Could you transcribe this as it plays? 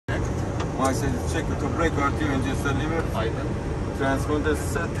Myself check to brake RTO engine limit. Item. Transponder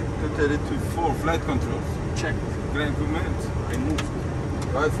set to 32-4 flight controls. Check. Ground equipment. Removed.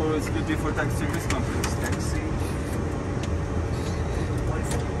 Right forward security for taxi service controls. Taxi.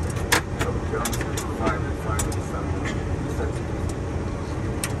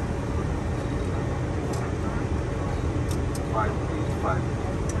 585.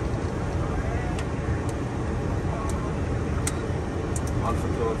 Alpha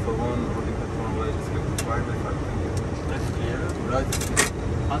to Alpha 1, holding control right, expected 585. That's clear. Right.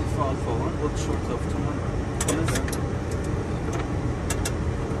 Alpha Alpha 1, what short of tomorrow?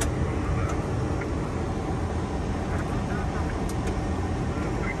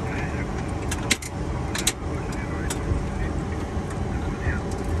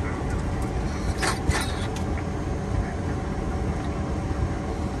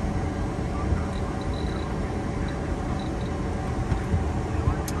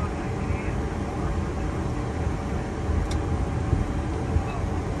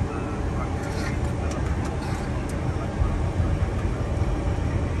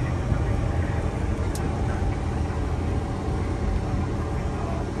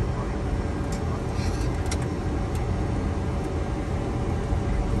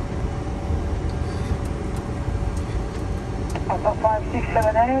 Alpha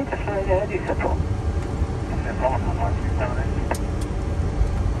 5678, ready to settle. Alpha 5678.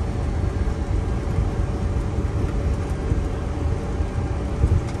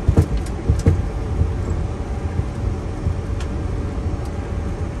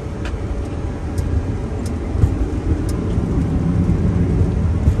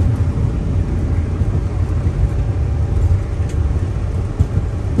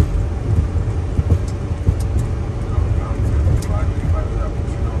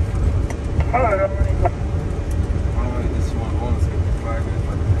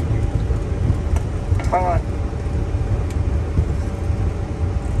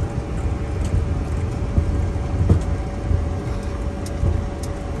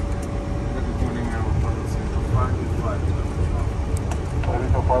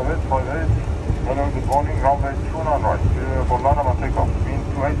 Good morning, runway 29 right, for London and takeoff. Wind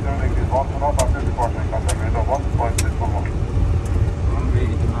 280 degrees 1 to north after departure, contact radar 1.641. Runway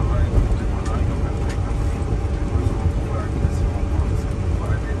 29 right,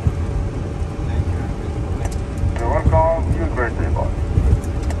 You're welcome, use birthday, bye.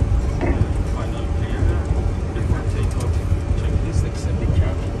 Final clear. Before takeoff, checklist, accept the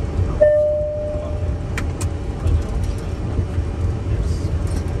cabin.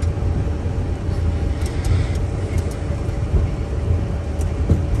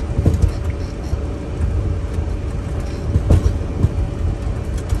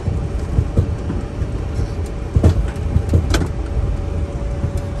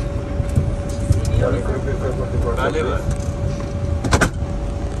 بله بله.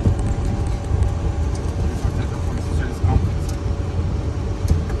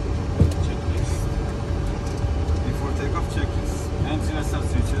 Before takeoff checklist. Engine asset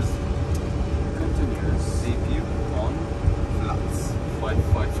switches. Continuous. CPU On. flats.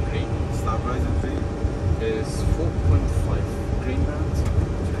 5.5 green. Stabilizer free. Is 4.5 green band.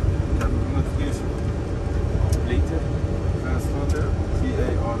 Cabin notification. Later. Transponder. TARA.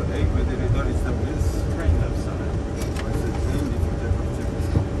 Weather radar established. Train left side.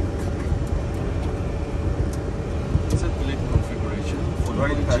 Set the late configuration.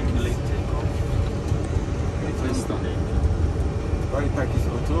 Right Following pack. late takeoff. Request delay. Right pack is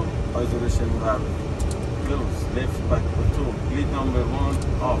auto. Isolation valve close. Left pack auto. Grid number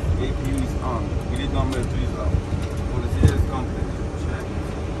 1 off. APU is on. Grid number 2 is off. Procedure is complete. Check.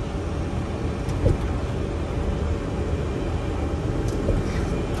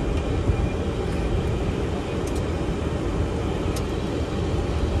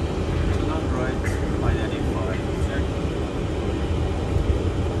 Right, identify, check.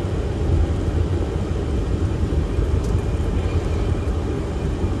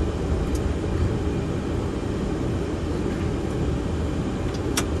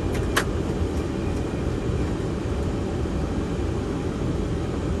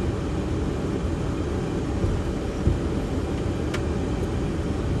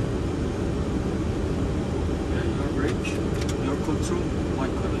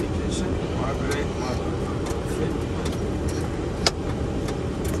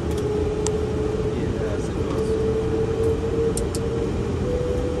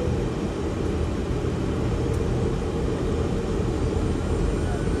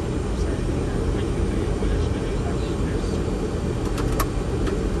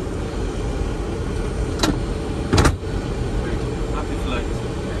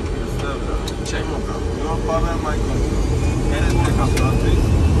 no problem. You are follow my control. Can I take off now, please?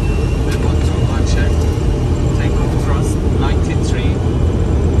 Level 2 unchecked. Takeoff thrust 93%.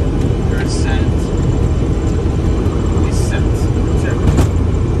 Is set. Check.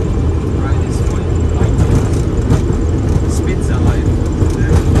 Right is full. Light. Speeds alive.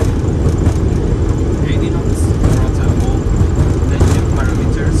 80 knots. Throttle hold. Engine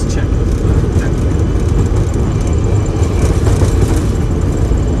parameters checked. Check.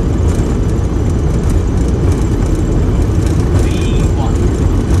 V1.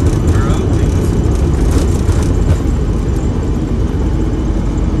 Rotate.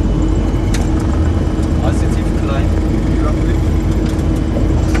 Positive climb. Roughly.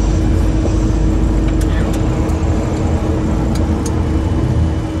 Zero.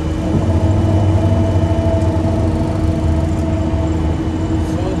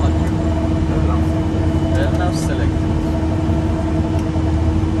 Full manual. Well now selected.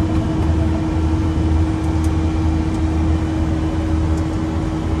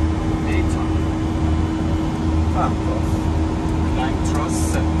 Daytime. Fan cross. Climb thrust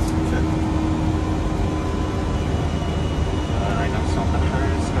set. Check.